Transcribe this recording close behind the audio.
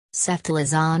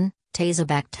Ceftolozane,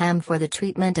 tazobactam for the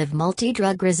treatment of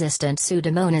multidrug-resistant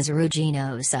Pseudomonas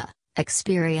aeruginosa,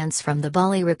 experience from the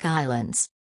Balearic Islands.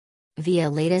 Via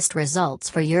latest results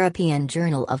for European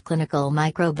Journal of Clinical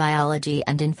Microbiology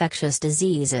and Infectious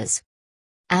Diseases.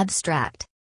 Abstract.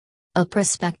 A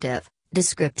prospective,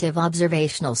 descriptive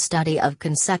observational study of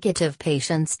consecutive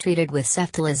patients treated with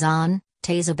ceftolozane,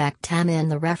 tazobactam in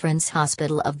the reference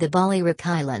hospital of the Balearic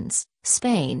Islands,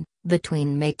 Spain,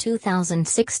 between May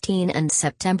 2016 and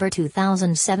September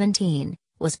 2017,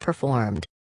 was performed.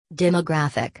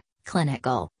 Demographic,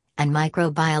 clinical, and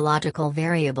microbiological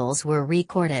variables were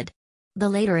recorded. The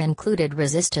later included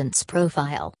resistance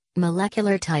profile,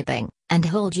 molecular typing, and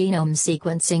whole genome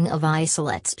sequencing of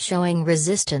isolates showing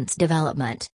resistance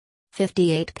development.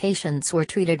 58 patients were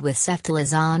treated with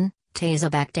ceftolozane,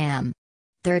 tazobactam.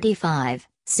 35,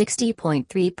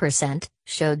 60.3%,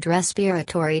 showed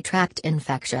respiratory tract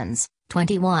infections,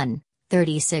 21,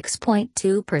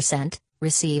 36.2%,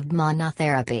 received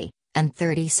monotherapy, and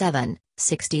 37,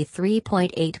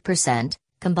 63.8%,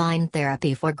 combined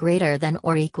therapy for greater than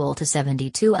or equal to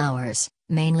 72 hours,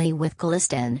 mainly with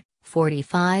colistin,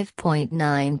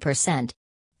 45.9%.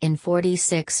 In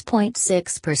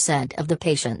 46.6% of the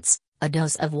patients, a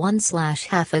dose of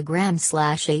 1/2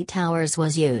 gram/8 hours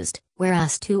was used,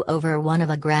 whereas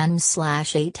 2/1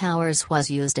 gram/8 hours was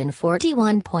used in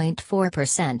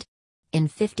 41.4%. In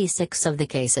 56 of the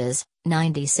cases,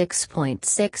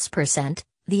 96.6%,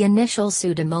 the initial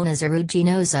Pseudomonas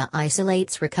aeruginosa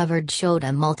isolates recovered showed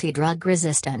a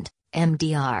multidrug-resistant,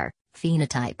 MDR,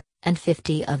 phenotype, and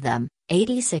 50 of them,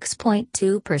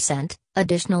 86.2%,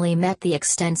 additionally met the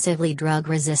extensively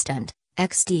drug-resistant,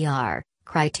 XDR,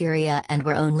 criteria and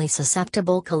were only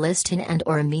susceptible colistin and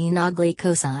or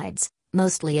aminoglycosides,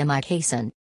 mostly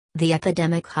amikacin. The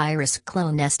epidemic high-risk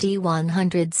clone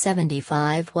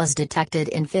ST175 was detected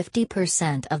in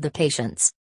 50% of the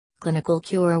patients. Clinical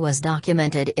cure was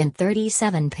documented in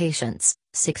 37 patients,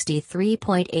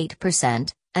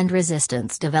 63.8%, and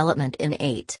resistance development in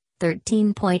 8,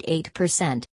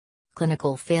 13.8%.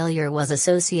 Clinical failure was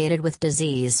associated with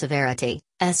disease severity,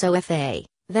 SOFA,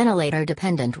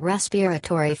 ventilator-dependent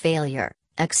respiratory failure,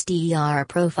 XDR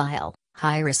profile,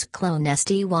 high-risk clone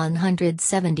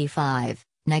ST175,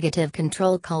 negative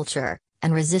control culture,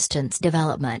 and resistance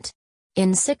development.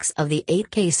 In 6 of the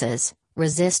 8 cases,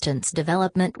 resistance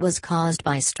development was caused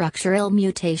by structural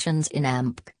mutations in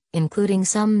AMP, including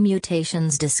some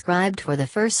mutations described for the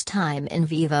first time in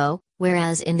vivo,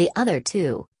 whereas in the other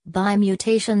 2, by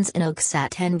mutations in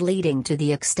OXA10 leading to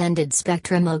the extended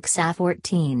spectrum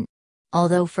OXA14.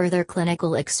 Although further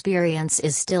clinical experience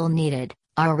is still needed,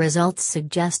 our results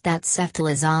suggest that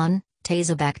ceftolozane,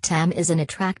 tazobactam is an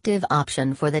attractive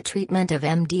option for the treatment of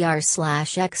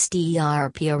MDR/XDR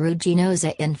P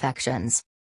aeruginosa infections.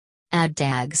 Add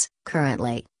tags,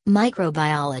 currently,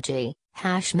 Microbiology,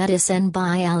 #medicine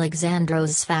by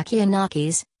Alexandros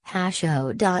Sfakianakis,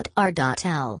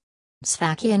 #o.r.l.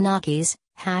 Sfakianakis,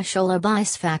 #ola by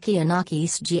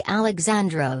Sfakianakis G.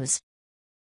 Alexandros.